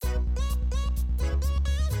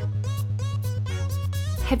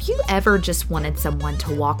Have you ever just wanted someone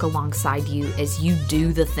to walk alongside you as you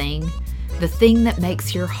do the thing that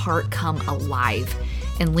makes your heart come alive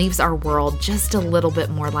and leaves our world just a little bit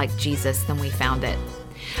more like Jesus than we found it?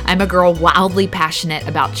 I'm a girl wildly passionate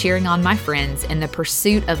about cheering on my friends in the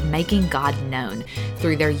pursuit of making God known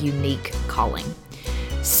through their unique calling.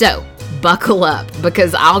 So, buckle up,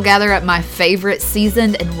 because I'll gather up my favorite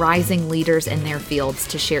seasoned and rising leaders in their fields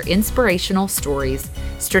to share inspirational stories,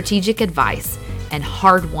 strategic advice, and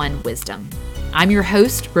hard-won wisdom. I'm your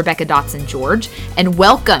host, Rebecca Dotson-George, and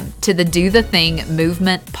welcome to the Do the Thing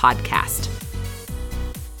Movement podcast.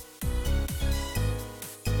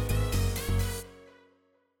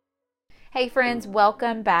 Hey friends,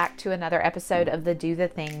 welcome back to another episode of the Do the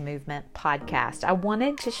Thing Movement podcast. I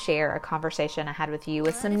wanted to share a conversation I had with you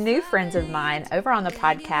with some new friends of mine over on the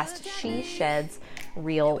podcast She Sheds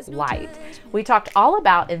Real Light. We talked all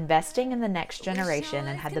about investing in the next generation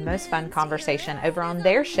and had the most fun conversation over on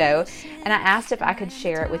their show, and I asked if I could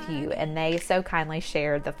share it with you, and they so kindly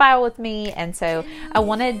shared the file with me, and so I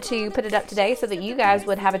wanted to put it up today so that you guys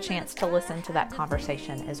would have a chance to listen to that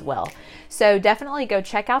conversation as well. So definitely go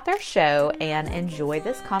check out their show and enjoy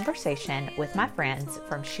this conversation with my friends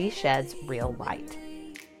from She Sheds Real Light.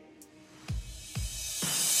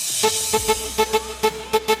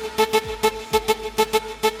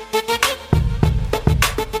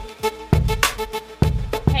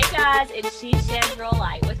 It's She Sheds Real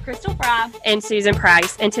Light with Crystal Fry and Susan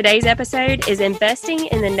Price, and today's episode is investing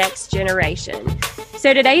in the next generation.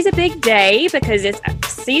 So today's a big day because it's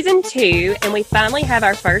season 2 and we finally have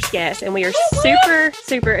our first guest, and we are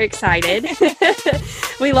super excited.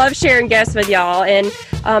 We love sharing guests with y'all, and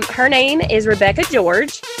her name is Rebecca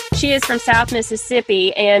George. She is from South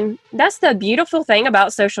Mississippi, and that's the beautiful thing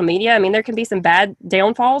about social media. I mean, there can be some bad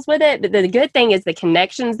downfalls with it, but the good thing is the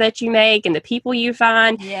connections that you make and the people you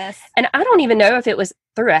find. Yes. And I don't even know if it was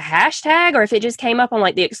through a hashtag or if it just came up on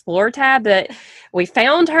like the Explore tab, but we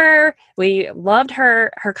found her. We loved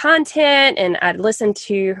her content, and I listened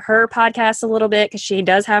to her podcast a little bit because she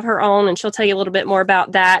does have her own, and she'll tell you a little bit more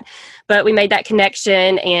about that. But we made that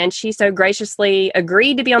connection, and she so graciously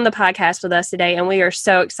agreed to be on the podcast with us today, and we are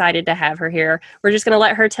so excited to have her here. We're just going to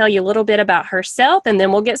let her tell you a little bit about herself, and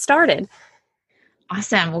then we'll get started.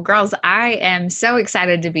 Awesome. Well, girls, I am so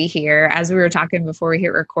excited to be here. As we were talking before we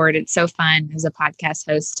hit record, it's so fun as a podcast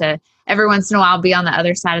host to every once in a while be on the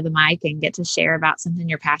other side of the mic and get to share about something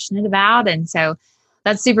you're passionate about. And so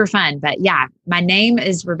that's super fun. But yeah, my name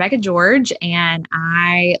is Rebecca George, and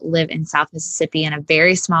I live in South Mississippi in a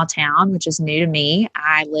very small town, which is new to me.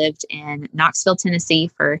 I lived in Knoxville, Tennessee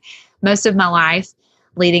for most of my life,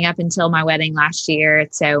 leading up until my wedding last year.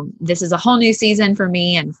 So this is a whole new season for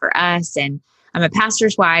me and for us. And I'm a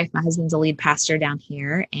pastor's wife. My husband's a lead pastor down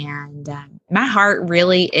here. And my heart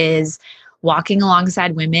really is walking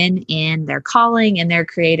alongside women in their calling and their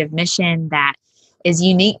creative mission that is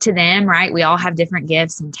unique to them, right? We all have different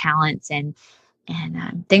gifts and talents and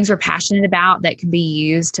things we're passionate about that can be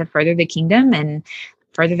used to further the kingdom and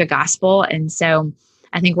further the gospel. And so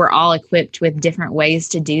I think we're all equipped with different ways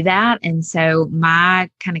to do that. And so my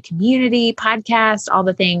kind of community, podcast, all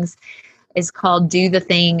the things is called Do the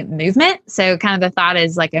Thing Movement. So kind of the thought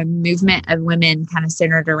is like a movement of women kind of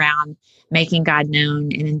centered around making God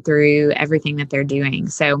known in and through everything that they're doing.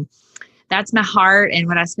 So that's my heart and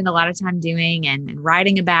what I spend a lot of time doing and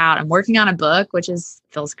writing about. I'm working on a book, which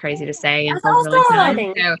feels crazy to say. And feels really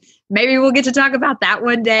fun. So maybe we'll get to talk about that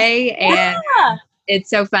one day. And it's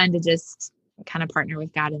so fun to just kind of partner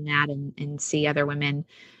with God in that and see other women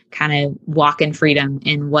kind of walk in freedom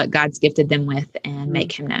in what God's gifted them with and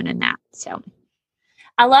make him known in that. So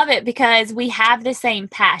I love it because we have the same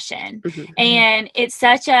passion, and it's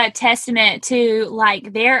such a testament to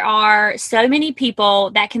like, there are so many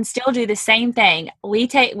people that can still do the same thing. We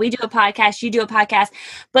do a podcast, you do a podcast,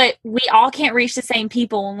 but we all can't reach the same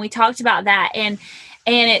people when we talked about that. And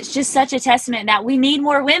it's just such a testament that we need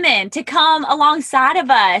more women to come alongside of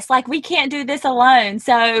us. Like, we can't do this alone.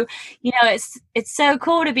 So, it's so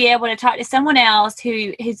cool to be able to talk to someone else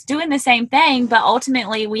who is doing the same thing, but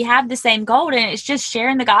ultimately we have the same goal, and it's just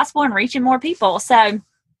sharing the gospel and reaching more people. So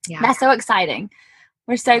That's so exciting.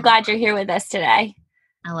 We're so glad you're here with us today.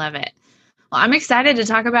 I love it. Well, I'm excited to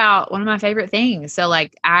talk about one of my favorite things. So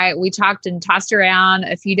we talked and tossed around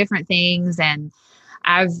a few different things, and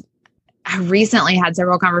I recently had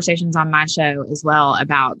several conversations on my show as well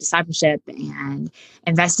about discipleship and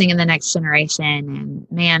investing in the next generation. And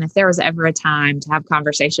man, if there was ever a time to have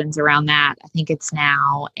conversations around that, I think it's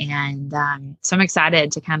now. And so I'm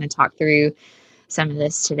excited to kind of talk through some of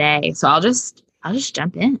this today. So I'll just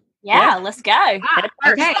jump in. Yeah, let's go.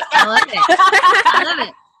 Okay. I love it. I love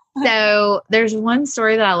it. So there's one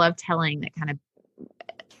story that I love telling that kind of,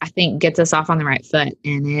 I think, gets us off on the right foot.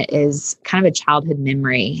 And it is kind of a childhood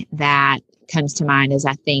memory that comes to mind as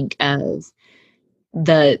I think of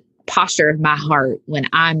the posture of my heart when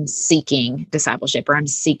I'm seeking discipleship or I'm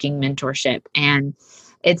seeking mentorship. And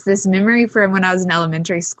it's this memory from when I was in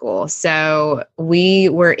elementary school. So we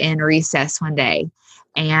were in recess one day,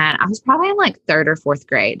 and I was probably in like third or fourth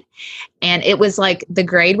grade. And it was like the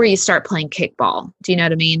grade where you start playing kickball. Do you know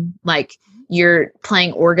what I mean? Like you're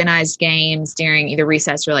playing organized games during either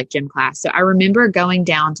recess or like gym class. So I remember going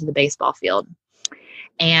down to the baseball field,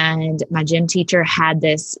 and my gym teacher had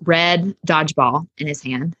this red dodgeball in his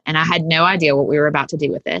hand, and I had no idea what we were about to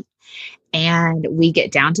do with it. And we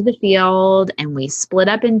get down to the field and we split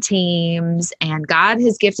up in teams, and God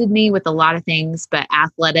has gifted me with a lot of things, but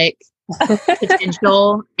athletic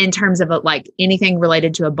potential in terms of like anything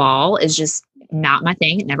related to a ball is just not my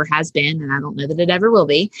thing. It never has been. And I don't know that it ever will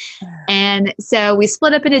be. And so we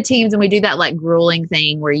split up into teams, and we do that like grueling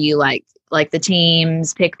thing where you like the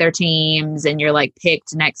teams pick their teams, and you're like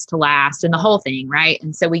picked next to last and the whole thing. Right.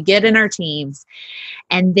 And so we get in our teams,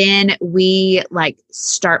 and then we like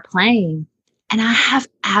start playing, and I have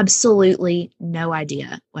absolutely no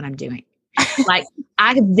idea what I'm doing. Like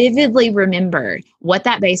I vividly remember what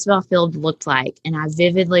that baseball field looked like. And I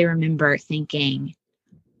vividly remember thinking,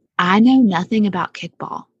 I know nothing about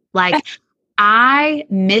kickball. Like I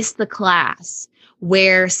missed the class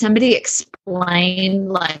where somebody explained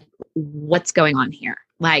like what's going on here.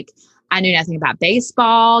 Like I knew nothing about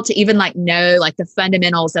baseball to even like know like the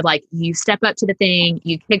fundamentals of like you step up to the thing,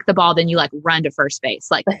 you kick the ball, then you like run to first base.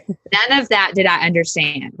 Like none of that did I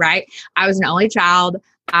understand. Right. I was an only child.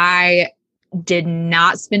 I did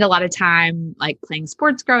not spend a lot of time like playing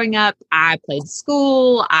sports growing up. I played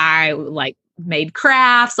school. I like made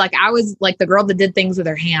crafts. Like I was like the girl that did things with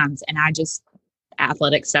her hands, and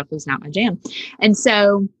athletic stuff was not my jam. And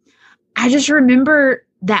so I just remember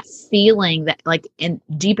that feeling that like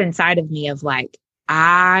deep inside of me of like,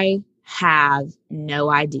 I have no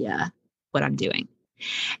idea what I'm doing.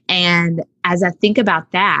 And as I think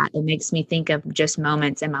about that, it makes me think of just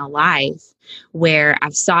moments in my life where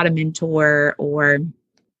I've sought a mentor or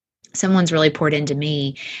someone's really poured into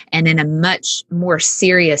me, and in a much more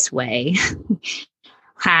serious way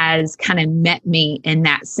has kind of met me in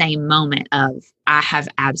that same moment of, I have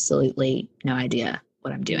absolutely no idea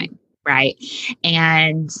what I'm doing. Right.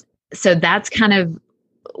 And so that's kind of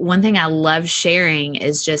one thing I love sharing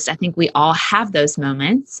is just, I think we all have those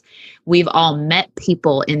moments. We've all met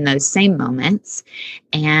people in those same moments,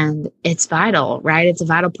 and it's vital, right? It's a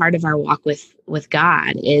vital part of our walk with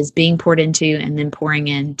God is being poured into and then pouring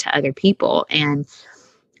into other people. And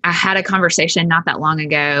I had a conversation not that long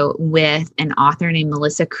ago with an author named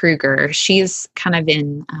Melissa Kruger. She's kind of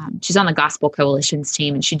she's on the Gospel Coalition's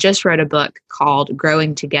team, and she just wrote a book called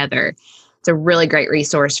Growing Together. It's a really great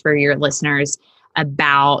resource for your listeners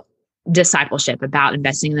about discipleship, about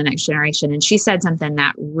investing in the next generation. And she said something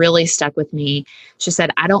that really stuck with me. She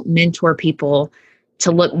said, I don't mentor people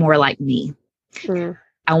to look more like me.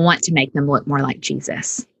 I want to make them look more like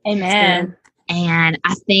Jesus. Amen. And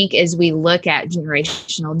I think as we look at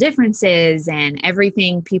generational differences and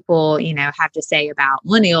everything people, have to say about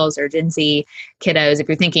millennials or Gen Z kiddos, if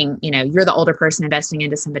you're thinking, you're the older person investing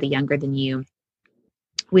into somebody younger than you,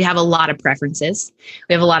 we have a lot of preferences.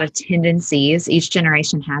 We have a lot of tendencies. Each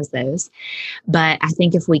generation has those. But I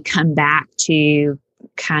think if we come back to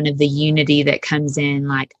kind of the unity that comes in,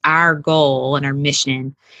 like our goal and our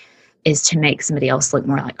mission is to make somebody else look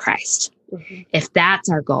more like Christ. Mm-hmm. If that's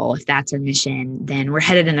our goal, if that's our mission, then we're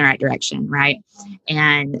headed in the right direction, right?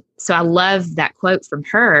 And so I love that quote from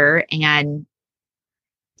her. And,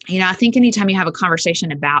 I think anytime you have a conversation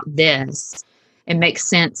about this, it makes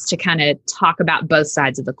sense to kind of talk about both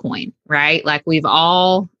sides of the coin, right? Like we've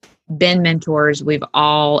all been mentors, we've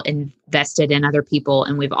all invested in other people,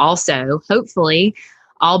 and we've also, hopefully,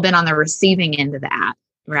 all been on the receiving end of that,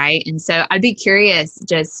 right? And so I'd be curious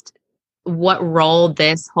just what role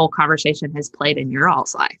this whole conversation has played in your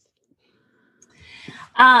all's life.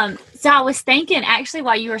 So I was thinking actually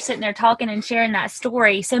while you were sitting there talking and sharing that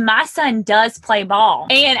story, so my son does play ball.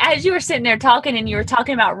 And as you were sitting there talking and you were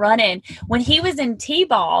talking about running, when he was in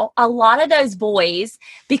T-ball, a lot of those boys,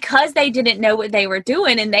 because they didn't know what they were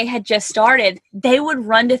doing and they had just started, they would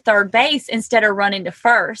run to third base instead of running to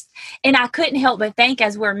first. And I couldn't help but think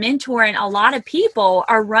as we're mentoring, a lot of people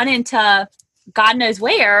are running to God knows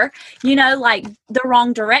where, like the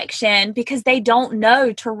wrong direction because they don't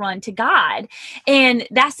know to run to God. And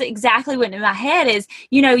that's exactly what in my head is,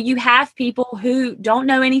 you have people who don't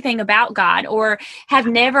know anything about God or have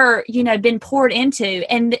never, been poured into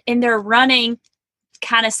and they're running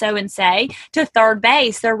kind of so and say to third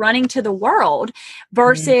base. They're running to the world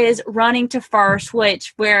versus running to first,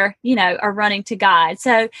 which we're, are running to God.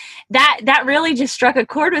 So that really just struck a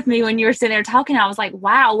chord with me when you were sitting there talking. I was like,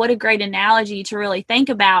 wow, what a great analogy to really think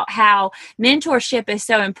about how mentorship is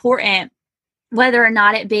so important, whether or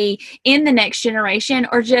not it be in the next generation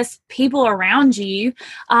or just people around you,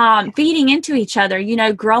 feeding into each other,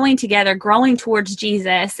 growing together, growing towards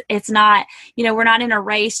Jesus. It's not, we're not in a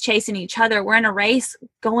race chasing each other. We're in a race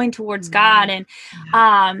going towards God. And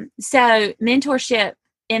so mentorship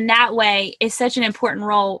in that way is such an important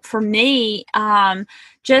role for me,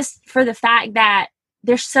 just for the fact that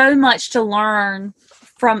there's so much to learn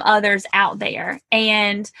from others out there.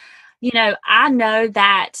 And, I know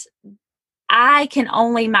that I can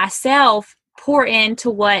only myself pour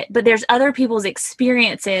into but there's other people's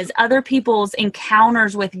experiences, other people's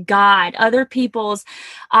encounters with God, other people's,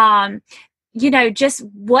 just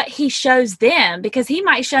what he shows them, because he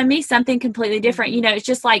might show me something completely different. It's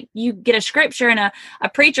just like you get a scripture and a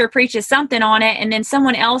preacher preaches something on it, and then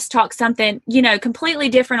someone else talks something, completely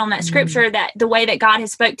different on that scripture, that the way that God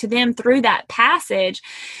has spoke to them through that passage.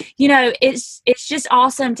 It's just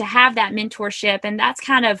awesome to have that mentorship. And that's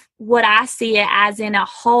kind of what I see it as in a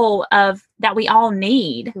whole of that we all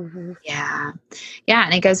need. Yeah. Yeah.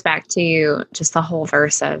 And it goes back to just the whole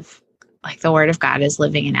verse of, like, the word of God is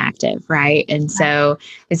living and active, right? And so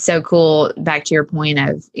it's so cool, back to your point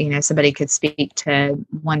of, somebody could speak to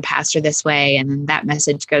one pastor this way, and then that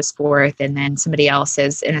message goes forth, and then somebody else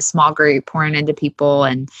is in a small group pouring into people,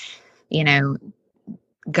 and,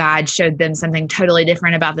 God showed them something totally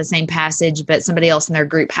different about the same passage, but somebody else in their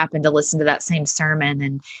group happened to listen to that same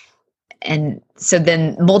sermon. And so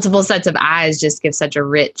then multiple sets of eyes just give such a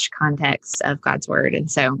rich context of God's word.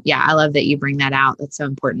 And so, yeah, I love that you bring that out. That's so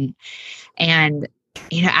important. And,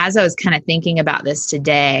 as I was kind of thinking about this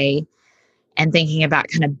today and thinking about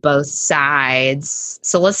kind of both sides.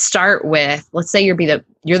 So let's start with, let's say you're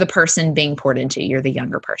the person being poured into, you're the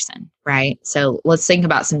younger person, right? So let's think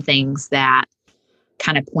about some things that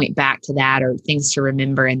kind of point back to that, or things to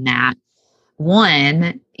remember in that.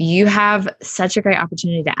 One, you have such a great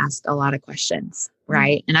opportunity to ask a lot of questions,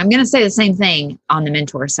 right? And I'm going to say the same thing on the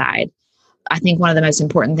mentor side. I think one of the most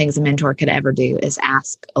important things a mentor could ever do is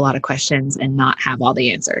ask a lot of questions and not have all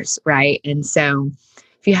the answers, right? And so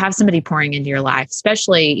if you have somebody pouring into your life,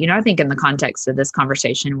 especially, I think in the context of this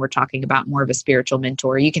conversation, we're talking about more of a spiritual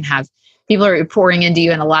mentor. You can have people who are pouring into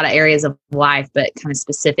you in a lot of areas of life, but kind of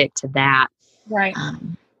specific to that. Right.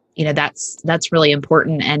 That's really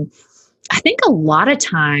important. And I think a lot of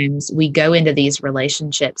times we go into these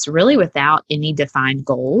relationships really without any defined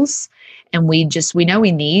goals. And we know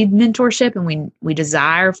we need mentorship, and we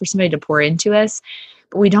desire for somebody to pour into us,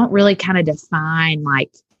 but we don't really kind of define,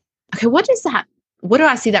 like, okay, what do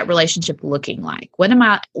I see that relationship looking like? What am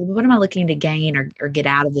I looking to gain or get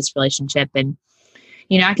out of this relationship? And,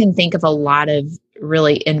 I can think of a lot of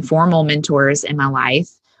really informal mentors in my life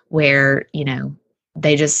where,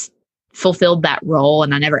 they just fulfilled that role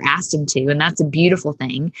and I never asked them to. And that's a beautiful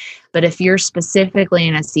thing. But if you're specifically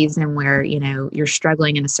in a season where, you're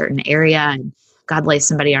struggling in a certain area and God lays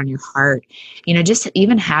somebody on your heart, just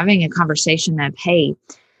even having a conversation of, hey,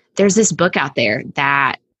 there's this book out there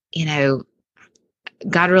that,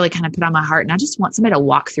 God really kind of put on my heart, and I just want somebody to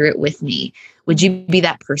walk through it with me. Would you be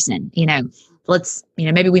that person? Let's,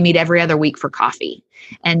 maybe we meet every other week for coffee.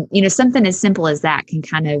 And, something as simple as that can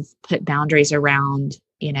kind of put boundaries around,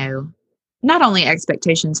 not only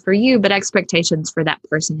expectations for you, but expectations for that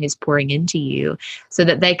person who's pouring into you, so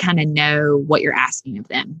that they kind of know what you're asking of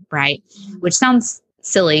them, right? Which sounds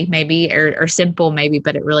silly maybe, or simple maybe,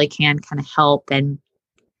 but it really can kind of help. And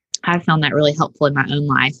I found that really helpful in my own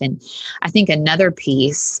life. And I think another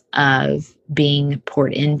piece of being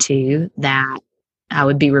poured into that I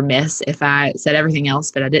would be remiss if I said everything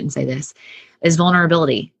else, but I didn't say this, is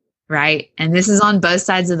vulnerability, right? And this is on both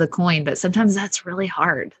sides of the coin, but sometimes that's really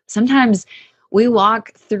hard. Sometimes we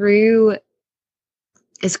walk through,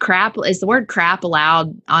 is the word crap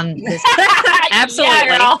allowed on this? Absolutely.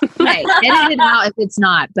 Yeah, Hey, edit it out if it's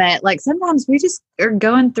not. But like, sometimes we just are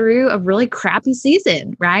going through a really crappy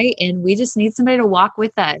season, right? And we just need somebody to walk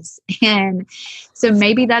with us. And so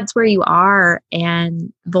maybe that's where you are.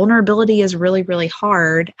 And vulnerability is really, really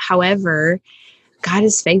hard. However, God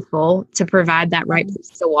is faithful to provide that right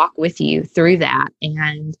person to walk with you through that.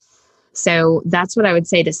 And so that's what I would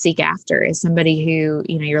say to seek after, is somebody who,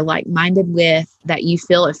 you're like-minded with, that you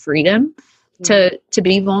feel a freedom to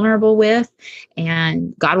be vulnerable with,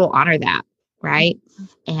 and God will honor that. Right.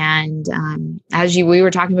 And we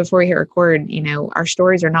were talking before we hit record, our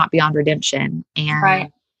stories are not beyond redemption,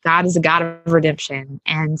 and God is a God of redemption.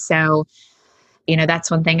 And so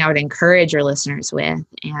that's one thing I would encourage your listeners with.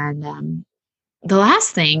 And the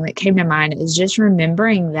last thing that came to mind is just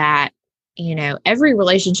remembering that, every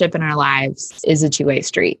relationship in our lives is a two-way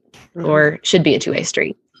street, or should be a two-way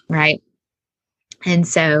street, right? And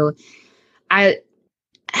so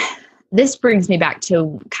this brings me back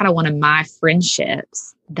to kind of one of my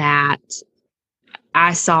friendships that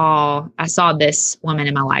I saw this woman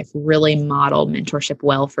in my life really model mentorship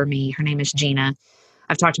well for me. Her name is Gina.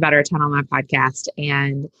 I've talked about her a ton on my podcast,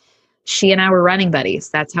 and she and I were running buddies.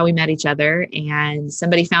 That's how we met each other. And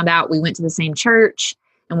somebody found out we went to the same church,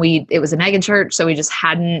 and it was a mega church. So we just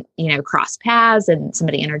hadn't, crossed paths, and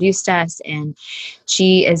somebody introduced us. And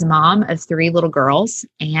she is a mom of 3 little girls,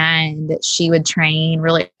 and she would train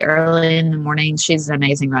really early in the morning. She's an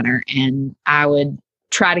amazing runner, and I would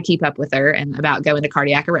try to keep up with her and about go into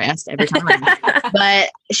cardiac arrest every time I ran.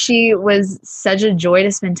 But she was such a joy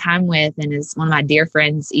to spend time with, and is one of my dear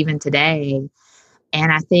friends even today.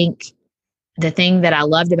 And I think the thing that I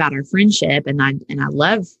loved about our friendship, and I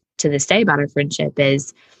love to this day about our friendship,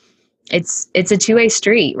 is it's a two-way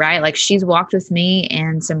street, right? Like, she's walked with me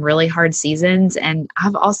in some really hard seasons, and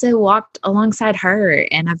I've also walked alongside her,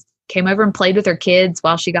 and I've came over and played with her kids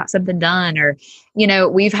while she got something done. Or,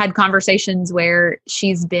 we've had conversations where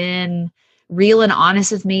she's been real and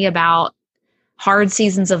honest with me about hard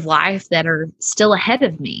seasons of life that are still ahead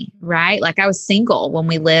of me, right? Like, I was single when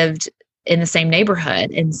we lived in the same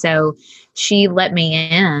neighborhood. And so she let me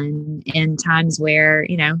in times where,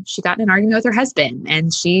 she got in an argument with her husband,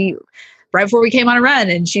 and right before we came on a run,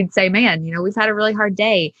 and she'd say, man, we've had a really hard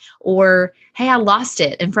day, or, hey, I lost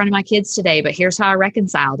it in front of my kids today, but here's how I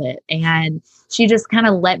reconciled it. And she just kind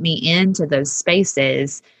of let me into those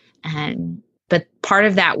spaces. But part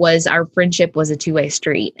of that was our friendship was a two-way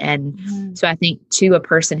street. And so I think, to a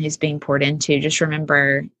person who's being poured into, just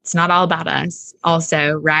remember it's not all about us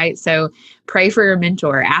also, right? So pray for your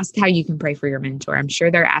mentor. Ask how you can pray for your mentor. I'm sure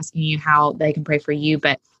they're asking you how they can pray for you,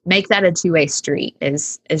 but make that a two-way street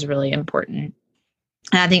is really important.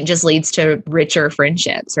 And I think just leads to richer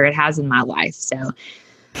friendships, or it has in my life. So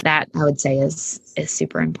that, I would say, is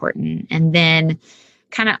super important. And then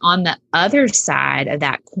kind of on the other side of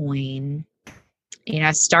that coin,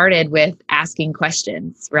 I started with asking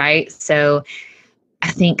questions, right? So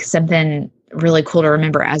I think something really cool to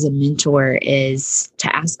remember as a mentor is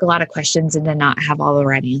to ask a lot of questions and to not have all the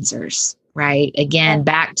right answers, right? Again,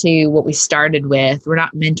 back to what we started with, we're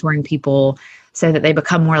not mentoring people so that they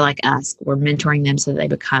become more like us. We're mentoring them so that they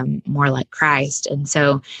become more like Christ. And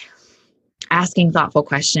so asking thoughtful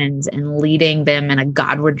questions and leading them in a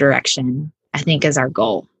Godward direction, I think, is our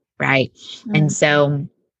goal, right? And so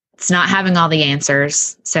it's not having all the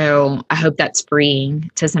answers. So I hope that's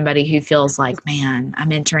freeing to somebody who feels like, man,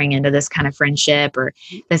 I'm entering into this kind of friendship or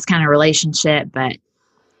this kind of relationship, but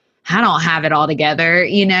I don't have it all together,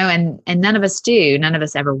 and none of us do. None of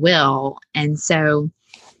us ever will. And so,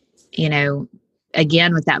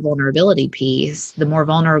 again, with that vulnerability piece, the more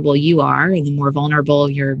vulnerable you are and the more vulnerable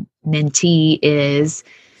your mentee is,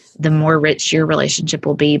 the more rich your relationship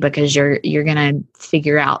will be, because you're going to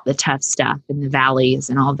figure out the tough stuff and the valleys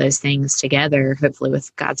and all those things together, hopefully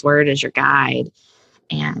with God's word as your guide.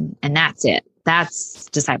 And that's it. That's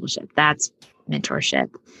discipleship. That's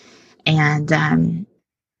mentorship. And,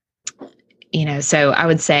 so I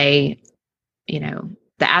would say, the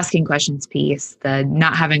asking questions piece, the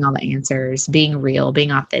not having all the answers, being real,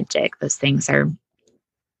 being authentic, those things are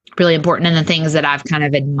really important, and the things that I've kind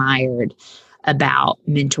of admired about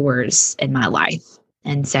mentors in my life.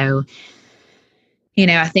 And so,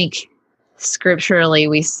 I think scripturally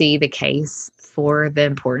we see the case for the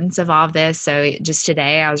importance of all of this. So just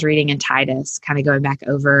today I was reading in Titus, kind of going back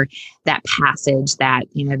over that passage that,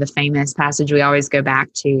 the famous passage we always go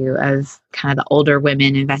back to of kind of the older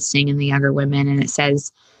women investing in the younger women. And it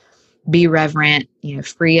says, be reverent,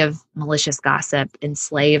 free of malicious gossip,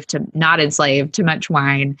 not enslaved to much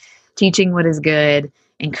wine, teaching what is good,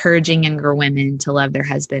 encouraging younger women to love their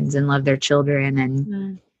husbands and love their children.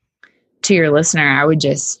 And to your listener, I would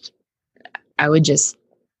just,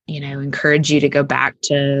 encourage you to go back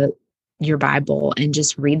to your Bible and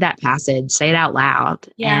just read that passage, say it out loud,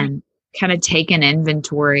 and kind of take an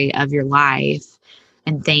inventory of your life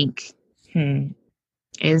and think,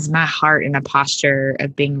 is my heart in a posture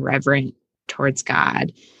of being reverent towards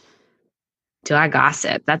God? Do I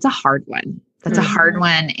gossip? That's a hard one. That's a hard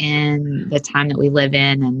one in the time that we live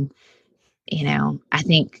in. And, I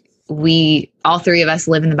think all 3 of us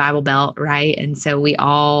live in the Bible Belt, right? And so we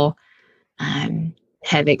all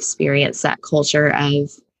have experienced that culture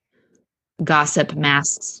of gossip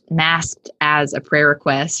masked as a prayer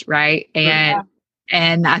request, right? And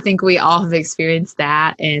And I think we all have experienced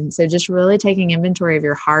that. And so just really taking inventory of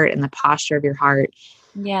your heart and the posture of your heart.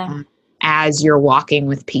 Yeah. As you're walking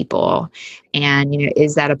with people, and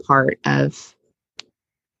is that a part of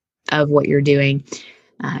what you're doing?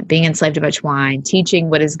 Being enslaved to much wine, teaching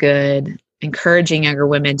what is good, encouraging younger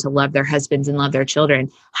women to love their husbands and love their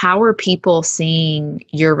children. How are people seeing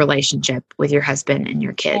your relationship with your husband and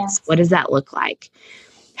your kids? Yes. What does that look like?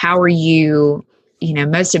 How are you,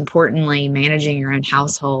 most importantly, managing your own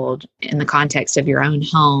household in the context of your own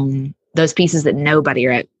home, those pieces that nobody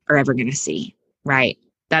are ever going to see, right?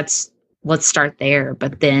 Let's start there.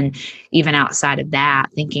 But then even outside of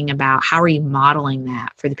that, thinking about how are you modeling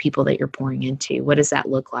that for the people that you're pouring into? What does that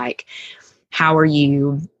look like? How are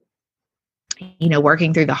you,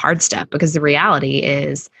 working through the hard stuff? Because the reality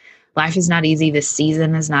is life is not easy. This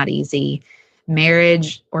season is not easy.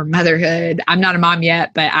 Marriage or motherhood. I'm not a mom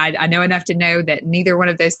yet, but I know enough to know that neither one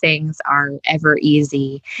of those things are ever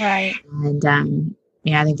easy. Right. And,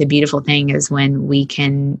 I think the beautiful thing is when we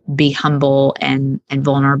can be humble and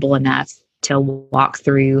vulnerable enough to walk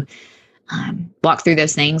through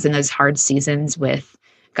those things and those hard seasons with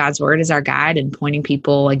God's word as our guide and pointing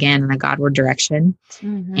people again in a Godward direction.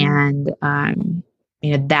 Mm-hmm. And,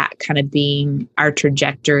 that kind of being our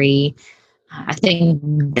trajectory. I think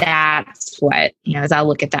that's what, as I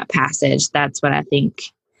look at that passage, that's what I think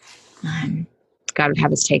God would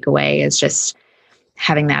have us take away, is just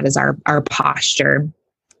having that as our posture.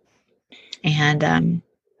 And, I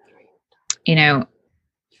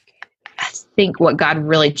think what God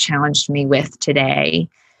really challenged me with today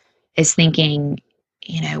is thinking,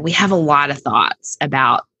 we have a lot of thoughts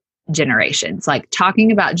about generations, like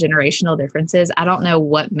talking about generational differences. I don't know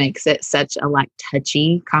what makes it such a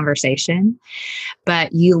touchy conversation,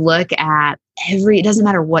 but you look at it doesn't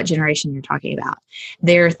matter what generation you're talking about.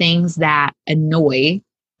 There are things that annoy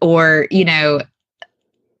or,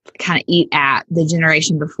 kind of eat at the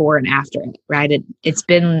generation before and after it, right?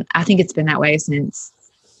 I think it's been that way since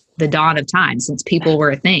the dawn of time, since people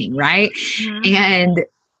were a thing, right? Mm-hmm. And,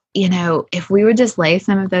 if we would just lay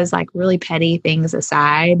some of those really petty things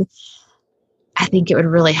aside, I think it would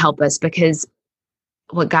really help us, because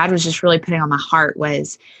what God was just really putting on my heart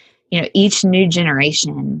was, each new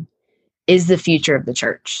generation is the future of the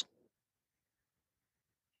church.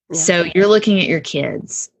 Yeah. So you're looking at your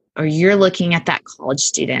kids, or you're looking at that college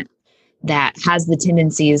student that has the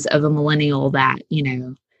tendencies of a millennial that,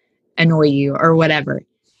 annoy you or whatever.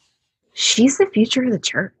 She's the future of the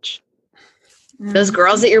church. Mm-hmm. Those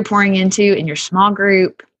girls that you're pouring into in your small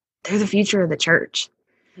group, they're the future of the church.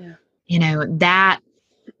 Yeah. That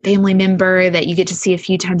family member that you get to see a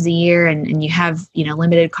few times a year and you have,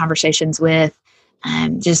 limited conversations with,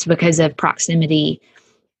 just because of proximity,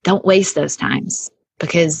 don't waste those times,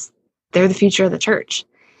 because they're the future of the church.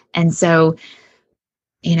 And so,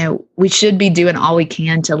 we should be doing all we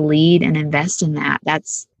can to lead and invest in that.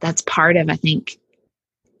 That's part of, I think,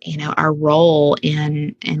 our role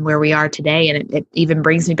in where we are today. And it even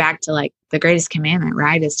brings me back to the greatest commandment,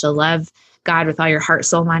 right? Is to love God with all your heart,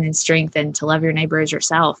 soul, mind, and strength, and to love your neighbor as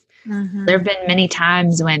yourself. Mm-hmm. There have been many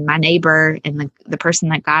times when my neighbor and the person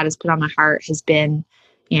that God has put on my heart has been,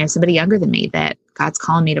 somebody younger than me that God's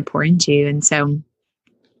calling me to pour into. And so,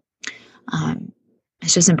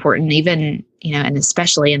 it's just important, even, and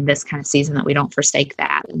especially in this kind of season, that we don't forsake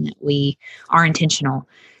that and that we are intentional.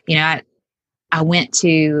 I went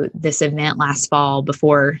to this event last fall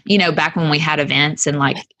before, back when we had events and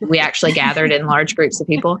we actually gathered in large groups of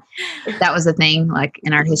people. That was a thing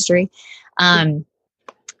in our history.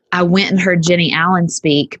 I went and heard Jenny Allen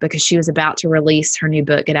speak because she was about to release her new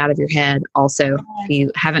book, Get Out of Your Head. Also, if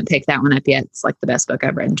you haven't picked that one up yet, it's the best book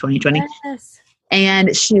I've read in 2020. Yes.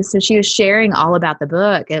 And she was sharing all about the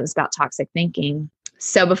book. It was about toxic thinking.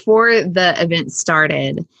 So before the event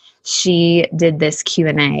started, she did this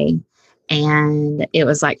Q&A, and it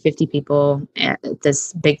was 50 people at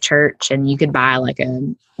this big church, and you could buy a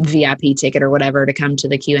VIP ticket or whatever to come to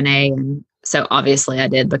the Q&A. And so obviously I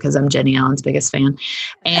did, because I'm Jenny Allen's biggest fan.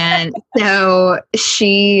 And so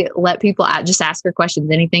she let people just ask her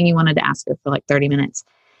questions, anything you wanted to ask her, for 30 minutes.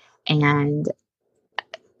 And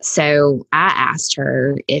so I asked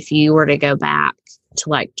her, if you were to go back to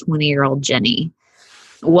 20-year-old Jenny,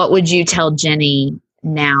 what would you tell Jenny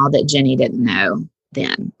now that Jenny didn't know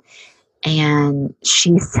then? And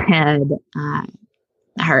she said,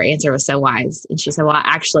 her answer was so wise. And she said, well, I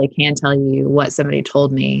actually can tell you what somebody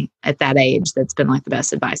told me at that age that's been the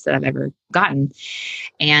best advice that I've ever gotten.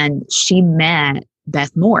 And she met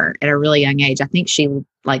Beth Moore at a really young age. I think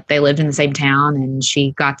they lived in the same town, and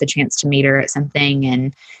she got the chance to meet her at something.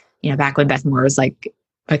 And, back when Beth Moore was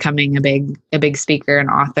becoming a big speaker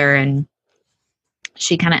and author. And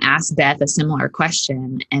she kind of asked Beth a similar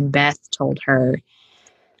question, and Beth told her,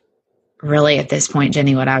 really at this point,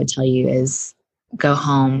 Jenny, what I would tell you is go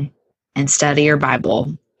home and study your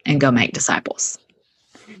Bible and go make disciples.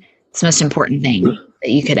 It's the most important thing that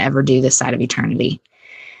you could ever do this side of eternity.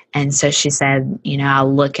 And so she said,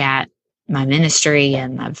 I'll look at my ministry,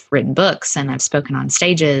 and I've written books, and I've spoken on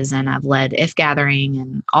stages, and I've led If Gathering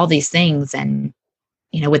and all these things. And,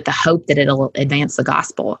 with the hope that it'll advance the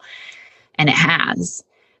gospel. And it has,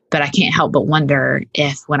 but I can't help but wonder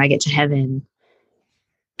if when I get to heaven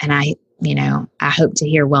and I hope to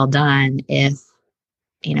hear well done, if,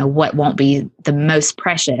 what won't be the most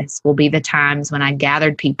precious will be the times when I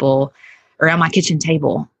gathered people around my kitchen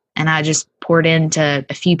table and I just poured into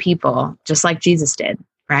a few people, just like Jesus did.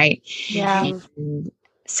 Right. Yeah. And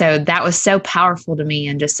so that was so powerful to me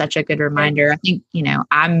and just such a good reminder. I think,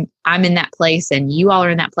 I'm in that place, and you all are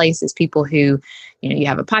in that place as people who, you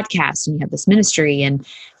have a podcast and you have this ministry and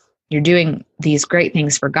you're doing these great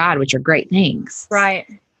things for God, which are great things. Right.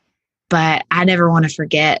 But I never want to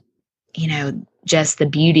forget, just the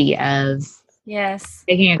beauty of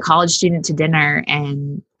taking a college student to dinner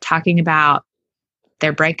and talking about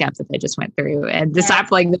their breakup that they just went through and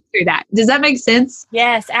discipling them through that. Does that make sense?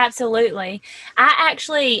 Yes, absolutely. I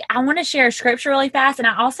want to share a scripture really fast. And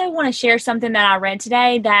I also want to share something that I read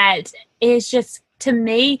today that is just, to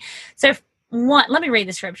me. So let me read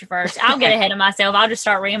the scripture first. I'll get ahead of myself. I'll just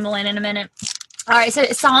start rambling in a minute. All right. So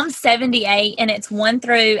it's Psalm 78, and it's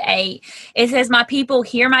 1-8. It says, my people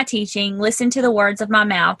hear my teaching, listen to the words of my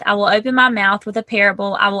mouth. I will open my mouth with a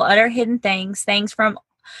parable. I will utter hidden things from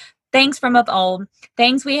of old,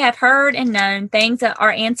 things we have heard and known, things that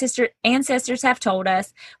our ancestors have told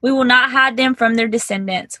us. We will not hide them from their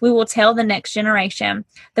descendants. We will tell the next generation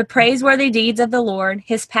the praiseworthy deeds of the Lord,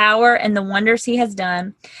 his power, and the wonders he has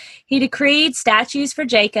done. He decreed statutes for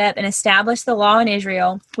Jacob and established the law in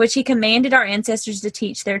Israel, which he commanded our ancestors to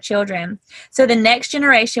teach their children, so the next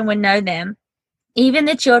generation would know them, even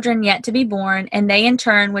the children yet to be born, and they in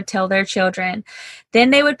turn would tell their children. Then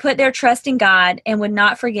they would put their trust in God and would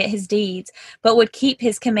not forget his deeds, but would keep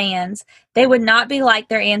his commands. They would not be like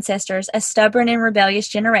their ancestors, a stubborn and rebellious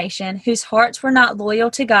generation, whose hearts were not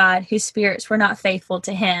loyal to God, whose spirits were not faithful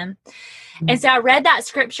to him. And so I read that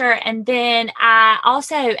scripture, and then I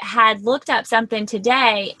also had looked up something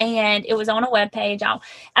today, and it was on a webpage,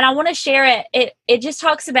 and I want to share it. It just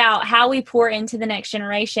talks about how we pour into the next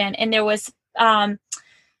generation, and there was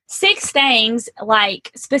 6 things,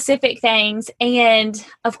 like specific things. And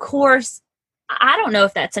of course, I don't know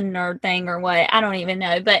if that's a nerd thing or what. I don't even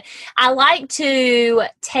know. But I like to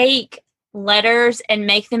take letters and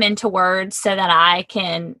make them into words so that I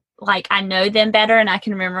can, I know them better and I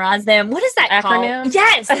can memorize them. What is that acronym called?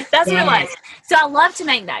 Yes, that's what it was. So I love to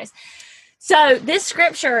make those. So this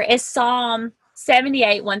scripture is Psalm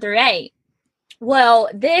 78, 1-8. Well,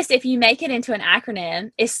 this, if you make it into an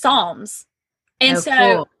acronym, is Psalms. And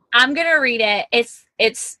cool. I'm going to read it.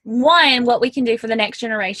 It's one, what we can do for the next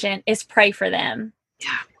generation is pray for them.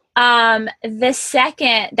 Yeah. The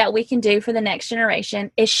second that we can do for the next generation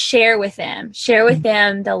is share with them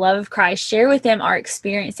the love of Christ, share with them our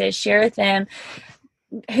experiences, share with them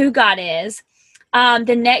who God is.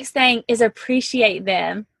 The next thing is appreciate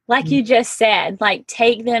them. Like you just said,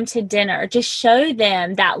 take them to dinner, just show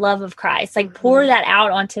them that love of Christ, pour that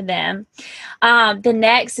out onto them. The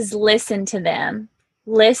next is listen to them.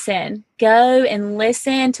 Go and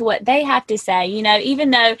listen to what they have to say. Even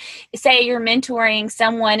though, say you're mentoring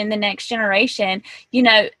someone in the next generation,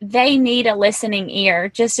 they need a listening ear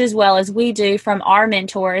just as well as we do from our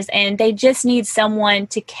mentors. And they just need someone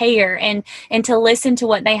to care and to listen to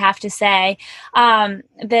what they have to say.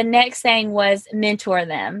 The next thing was mentor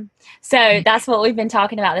them. So that's what we've been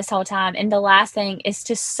talking about this whole time. And the last thing is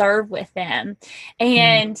to serve with them.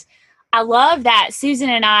 And I love that Susan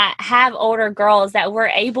and I have older girls that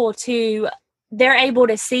they're able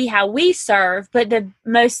to see how we serve, but the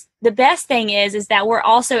best thing is that we're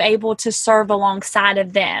also able to serve alongside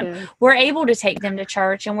of them. Yeah. We're able to take them to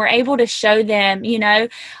church, and we're able to show them,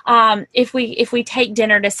 if we take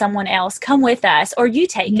dinner to someone else, come with us, or you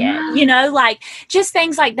take it, just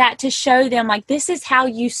things like that to show them, this is how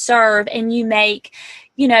you serve, and you make,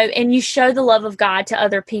 and you show the love of God to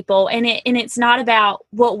other people. And it's not about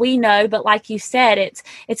what we know, but like you said,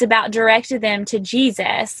 it's about directing them to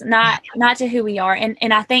Jesus, not to who we are.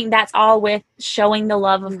 And I think that's all with showing the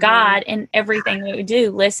love of God in everything that we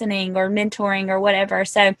do, listening or mentoring or whatever.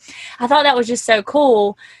 So I thought that was just so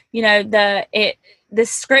cool. The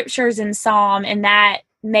scriptures in Psalm, and that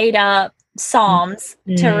made up Psalms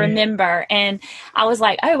to Mm. remember. And I was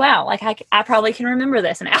like, oh, wow, like I probably can remember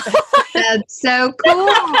this now. That's so cool.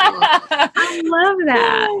 I love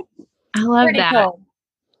that. I love Pretty that. cool.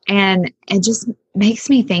 And it just makes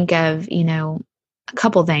me think of, a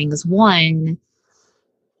couple things. One,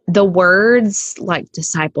 the words like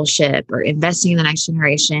discipleship or investing in the next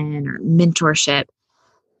generation or mentorship,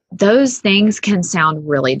 those things can sound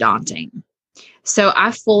really daunting. So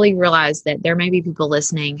I fully realize that there may be people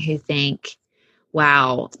listening who think,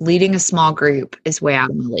 wow, leading a small group is way out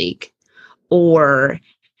of my league. Or,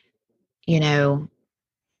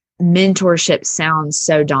 mentorship sounds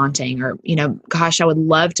so daunting. Or, gosh, I would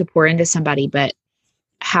love to pour into somebody, but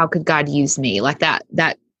how could God use me? Like that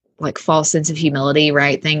like false sense of humility,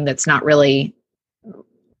 right? Thing that's not really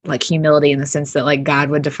like humility in the sense that like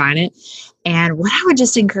God would define it. And what I would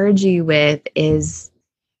just encourage you with is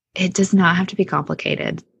it does not have to be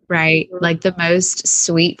complicated, right? Like the most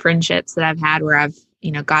sweet friendships that I've had where I've,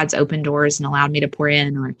 God's opened doors and allowed me to pour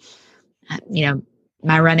in, or,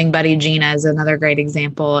 my running buddy, Gina, is another great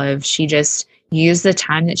example of she just used the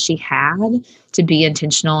time that she had to be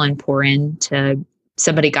intentional and pour into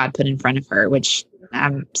somebody God put in front of her, which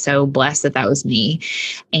I'm so blessed that was me.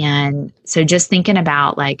 And so just thinking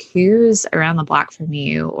about like who's around the block from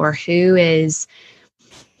you, or who is,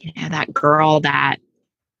 that girl that,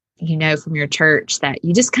 from your church that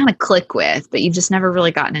you just kind of click with, but you've just never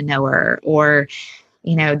really gotten to know her, or,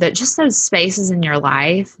 that just those spaces in your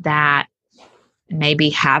life that maybe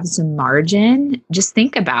have some margin. Just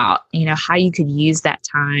think about, how you could use that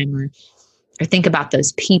time, or think about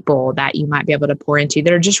those people that you might be able to pour into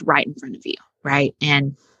that are just right in front of you, right?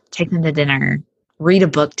 And take them to dinner, read a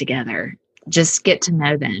book together, just get to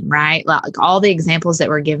know them, right? Like all the examples that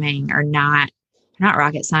we're giving are not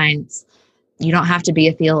rocket science. You don't have to be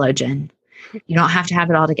a theologian. You don't have to have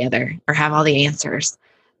it all together or have all the answers,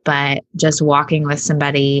 but just walking with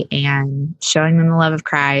somebody and showing them the love of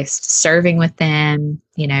Christ, serving with them,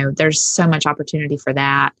 there's so much opportunity for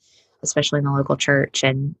that, especially in the local church.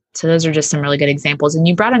 And so those are just some really good examples. And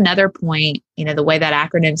you brought another point, the way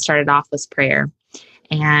that acronym started off was prayer.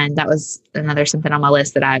 And that was another something on my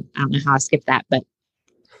list that I don't know how I skipped that, but,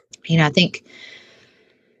 I think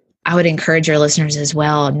I would encourage your listeners as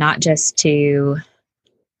well, not just to,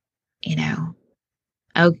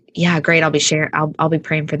 oh yeah, great, I'll be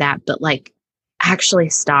praying for that, but like actually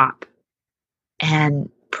stop and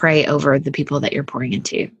pray over the people that you're pouring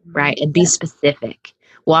into, right? And be specific.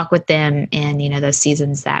 Walk with them in, those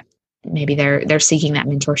seasons that maybe they're seeking that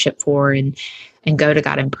mentorship for, and go to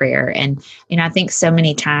God in prayer. And, I think so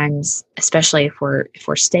many times, especially if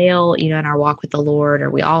we're stale, in our walk with the Lord,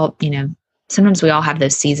 or we all, sometimes we all have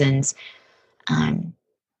those seasons, and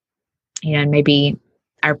maybe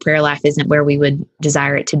our prayer life isn't where we would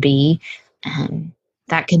desire it to be.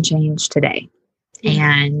 That can change today.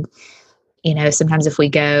 And, sometimes if we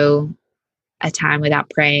go a time without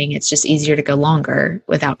praying, it's just easier to go longer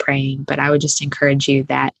without praying. But I would just encourage you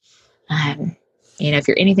that, if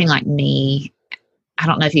you're anything like me, I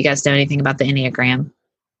don't know if you guys know anything about the Enneagram.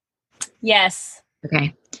 Yes.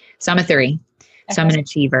 Okay. So I'm a 3. So I'm an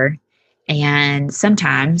achiever. And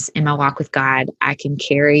sometimes in my walk with God, I can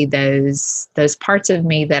carry those parts of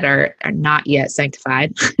me that are not yet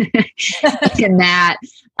sanctified, and that,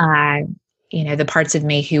 the parts of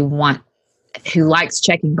me who likes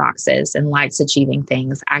checking boxes and likes achieving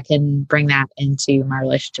things, I can bring that into my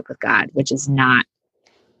relationship with God, which is not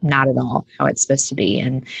at all how it's supposed to be.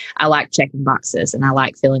 And I like checking boxes, and I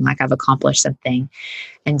like feeling like I've accomplished something.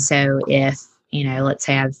 And so if, let's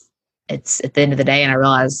say it's at the end of the day and I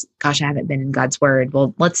realize, gosh, I haven't been in God's word.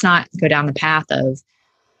 Well, let's not go down the path of,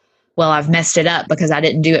 well, I've messed it up because I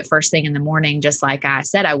didn't do it first thing in the morning, just like I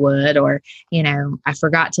said I would, or, I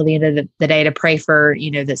forgot till the end of the day to pray for,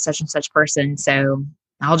 that such and such person. So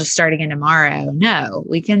I'll just start again tomorrow. No,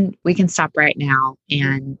 we can stop right now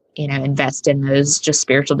and, invest in those just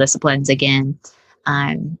spiritual disciplines again,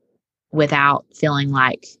 without feeling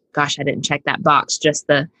like, gosh, I didn't check that box just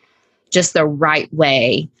the right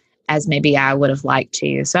way as maybe I would have liked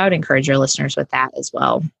to. So I would encourage your listeners with that as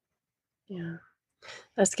well. Yeah,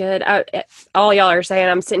 that's good. All y'all are saying,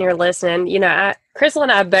 I'm sitting here listening. Crystal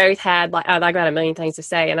and I both had I got a million things to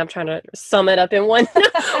say, and I'm trying to sum it up in one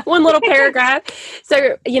little paragraph.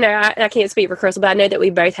 So, I can't speak for Crystal, but I know that we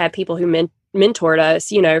both had people who mentored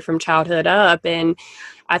us, from childhood up. And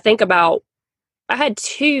I think about, I had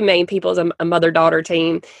 2 main people as a mother-daughter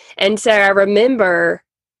team. And so I remember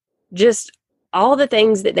just all the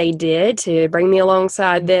things that they did to bring me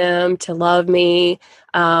alongside them, to love me.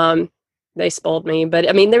 they spoiled me. But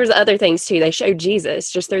I mean, there's other things too. They showed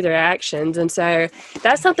Jesus just through their actions. And so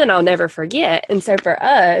that's something I'll never forget. And so for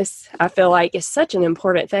us, I feel like it's such an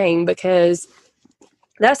important thing because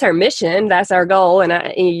that's our mission. That's our goal.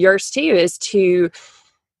 And yours too is to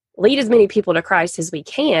lead as many people to Christ as we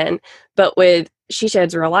can. But with She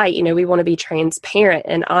Sheds Real Light, you know, we want to be transparent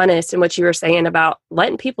and honest. And what you were saying about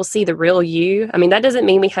letting people see the real you, I mean, that doesn't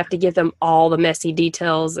mean we have to give them all the messy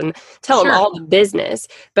details and tell them all the business.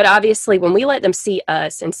 But obviously, when we let them see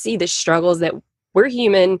us and see the struggles that we're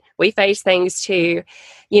human, we face things too,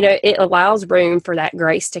 you know, it allows room for that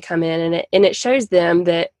grace to come in, and it shows them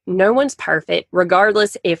that no one's perfect,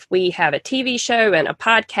 regardless if we have a TV show and a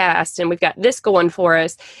podcast and we've got this going for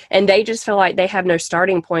us, and they just feel like they have no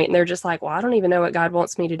starting point, and they're just like, well, I don't even know what God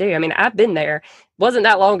wants me to do. I mean, I've been there. It wasn't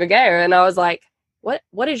that long ago, and I was like,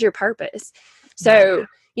 what is your purpose? So,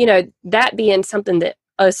 you know, that being something that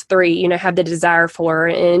us three, you know, have the desire for,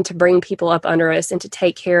 and to bring people up under us and to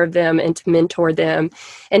take care of them and to mentor them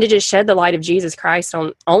and to just shed the light of Jesus Christ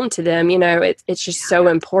onto them. You know, it's just so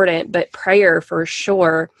important. But prayer for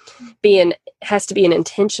sure has to be an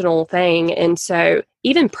intentional thing. And so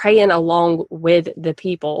even praying along with the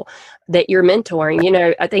people that you're mentoring, you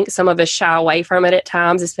know, I think some of us shy away from it at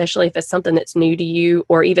times, especially if it's something that's new to you,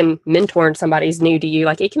 or even mentoring somebody's new to you.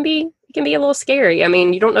 Like it can be a little scary. I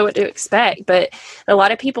mean, you don't know what to expect, but a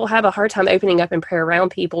lot of people have a hard time opening up in prayer around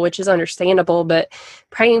people, which is understandable. But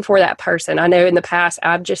praying for that person, I know in the past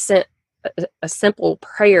I've just sent a simple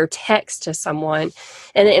prayer text to someone,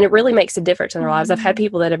 and it really makes a difference in their lives. I've had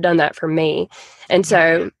people that have done that for me. And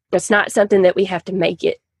so it's not something that we have to make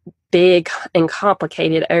it big and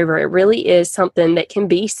complicated over. It really is something that can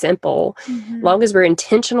be simple, as long as we're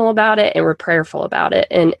intentional about it and we're prayerful about it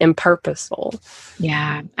and purposeful.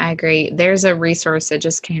 Yeah, I agree. There's a resource that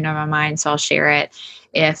just came to my mind, so I'll share it.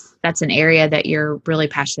 If that's an area that you're really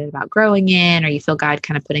passionate about growing in, or you feel God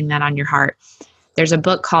kind of putting that on your heart, there's a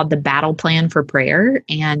book called The Battle Plan for Prayer,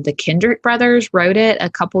 and the Kendrick brothers wrote it a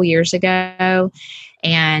couple years ago.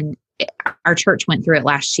 And our church went through it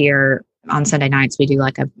last year. On Sunday nights, we do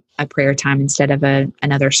like a prayer time instead of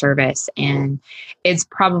another service. And it's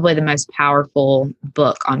probably the most powerful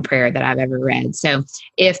book on prayer that I've ever read. So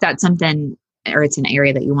if that's something, or it's an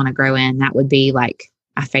area that you want to grow in, that would be like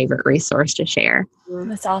my favorite resource to share.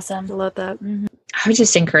 That's awesome. I love that. I would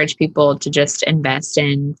just encourage people to just invest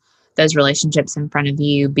in those relationships in front of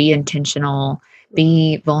you, be intentional,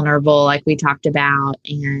 be vulnerable, like we talked about.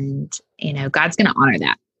 And, you know, God's going to honor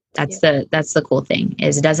that. That's the cool thing,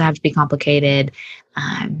 is it doesn't have to be complicated,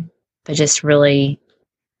 but just really,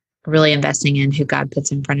 really investing in who God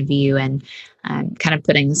puts in front of you, and kind of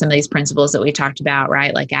putting some of these principles that we talked about,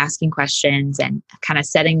 right? Like asking questions and kind of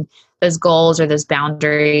setting those goals or those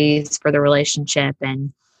boundaries for the relationship,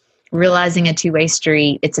 and realizing it's a two-way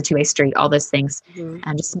street, all those things,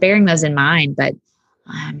 just bearing those in mind. But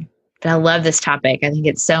I love this topic. I think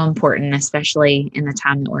it's so important, especially in the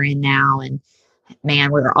time that we're in now. And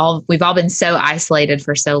man, we've all been so isolated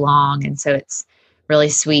for so long. And so it's really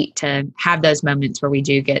sweet to have those moments where we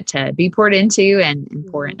do get to be poured into and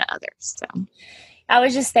pour into others. So I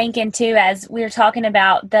was just thinking too, as we were talking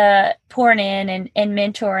about the pouring in and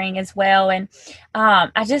mentoring as well. And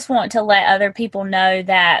I just want to let other people know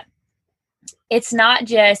that it's not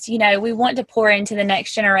just, you know, we want to pour into the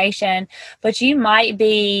next generation, but you might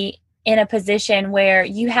be in a position where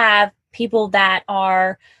you have people that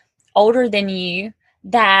are older than you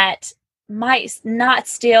that might not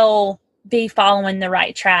still be following the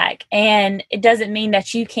right track. And it doesn't mean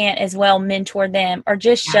that you can't as well mentor them or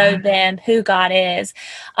just show them who God is.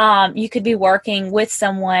 You could be working with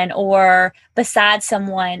someone or beside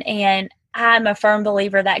someone, and I'm a firm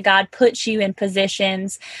believer that God puts you in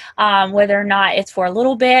positions, whether or not it's for a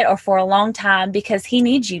little bit or for a long time, because he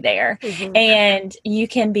needs you there and you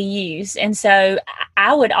can be used. And so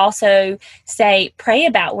I would also say, pray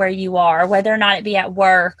about where you are, whether or not it be at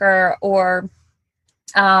work or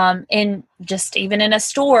in just even in a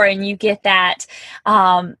store, and you get that,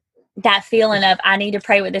 that feeling of, I need to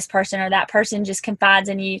pray with this person, or that person just confides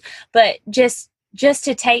in you, but just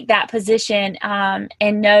to take that position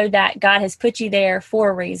and know that God has put you there for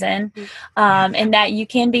a reason, and that you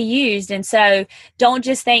can be used. And so don't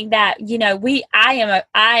just think that, you know, I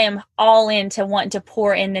am all in to want to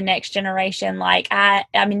pour in the next generation. Like I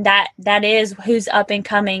mean, that is who's up and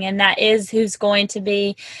coming, and that is who's going to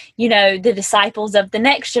be, you know, the disciples of the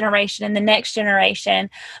next generation and the next generation.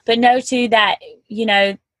 But know too that, you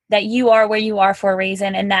know, that you are where you are for a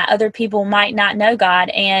reason, and that other people might not know God,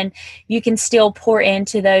 and you can still pour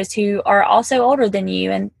into those who are also older than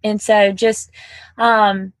you. And so just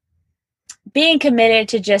being committed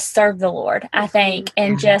to just serve the Lord, I think,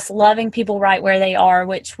 and just loving people right where they are,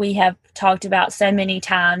 which we have talked about so many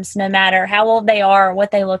times, no matter how old they are or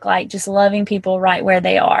what they look like, just loving people right where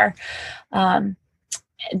they are,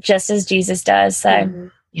 just as Jesus does. So,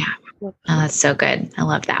 yeah, that's so good. I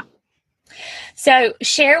love that. So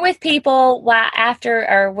share with people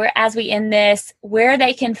as we end this, where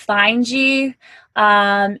they can find you,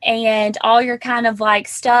 and all your kind of like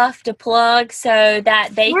stuff to plug so that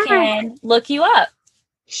they can look you up.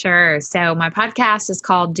 Sure. So my podcast is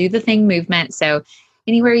called Do the Thing Movement. So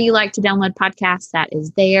anywhere you like to download podcasts, that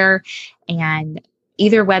is there. And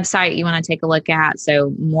either website you want to take a look at.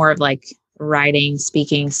 So more of like writing,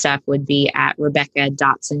 speaking stuff would be at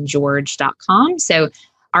RebeccaDotsonGeorge.com. So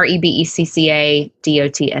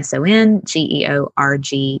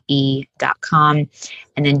RebeccaDotsonGeorge.com.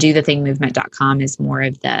 And then dothethingmovement.com is more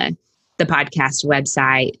of the podcast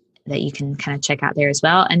website that you can kind of check out there as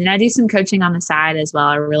well. And then I do some coaching on the side as well.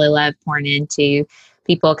 I really love pouring into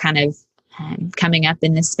people kind of coming up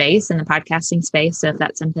in this space, in the podcasting space. So if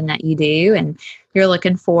that's something that you do and you're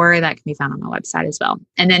looking for, that can be found on my website as well.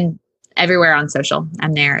 And then everywhere on social,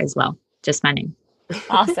 I'm there as well. Just my name.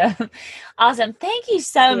 Awesome. Thank you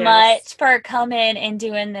so much for coming and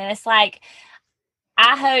doing this. Like,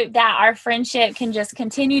 I hope that our friendship can just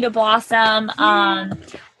continue to blossom.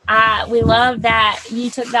 We love that you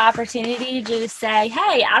took the opportunity to just say,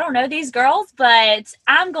 hey, I don't know these girls, but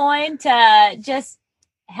I'm going to just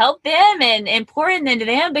help them and pour into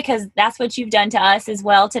them, because that's what you've done to us as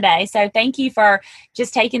well today. So thank you for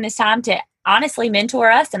just taking this time to honestly mentor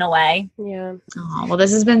us in a way. Yeah. Oh, well,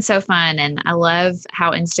 this has been so fun. And I love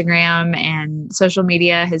how Instagram and social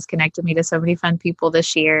media has connected me to so many fun people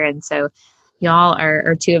this year. And so y'all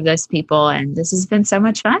are two of those people. And this has been so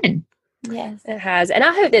much fun. Yes, it has. And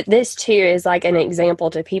I hope that this too is like an example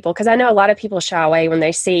to people, because I know a lot of people shy away when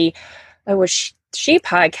they see, oh, well, she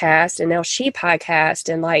podcast and now she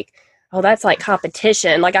podcast, and like, oh, that's like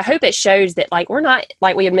competition. Like, I hope it shows that, like, we're not,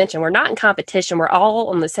 like we had mentioned, we're not in competition. We're all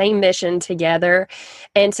on the same mission together.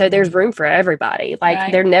 And so there's room for everybody.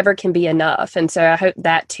 Like, there never can be enough. And so I hope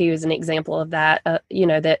that too is an example of that,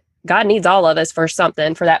 that God needs all of us for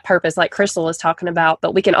something, for that purpose, like Crystal was talking about,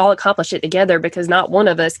 but we can all accomplish it together, because not one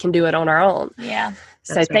of us can do it on our own. Yeah.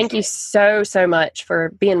 So thank you so much for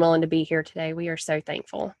being willing to be here today. We are so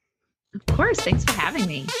thankful. Of course. Thanks for having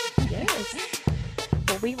me. Yes.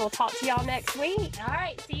 Well, we will talk to y'all next week. All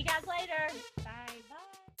right. See you guys later. Bye.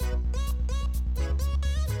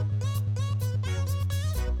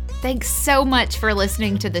 Thanks so much for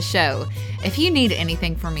listening to the show. If you need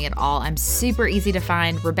anything from me at all, I'm super easy to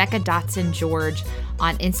find, Rebecca Dotson George,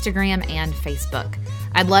 on Instagram and Facebook.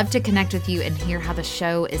 I'd love to connect with you and hear how the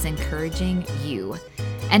show is encouraging you.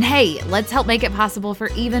 And hey, let's help make it possible for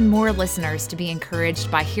even more listeners to be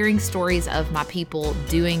encouraged by hearing stories of my people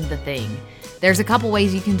doing the thing. There's a couple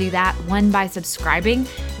ways you can do that. One, by subscribing,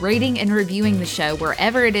 rating, and reviewing the show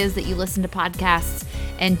wherever it is that you listen to podcasts.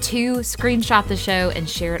 And two, screenshot the show and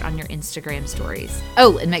share it on your Instagram stories.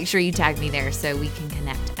 Oh, and make sure you tag me there so we can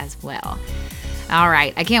connect as well. All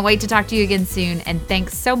right, I can't wait to talk to you again soon. And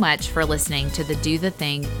thanks so much for listening to the Do the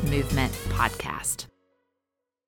Thing Movement podcast.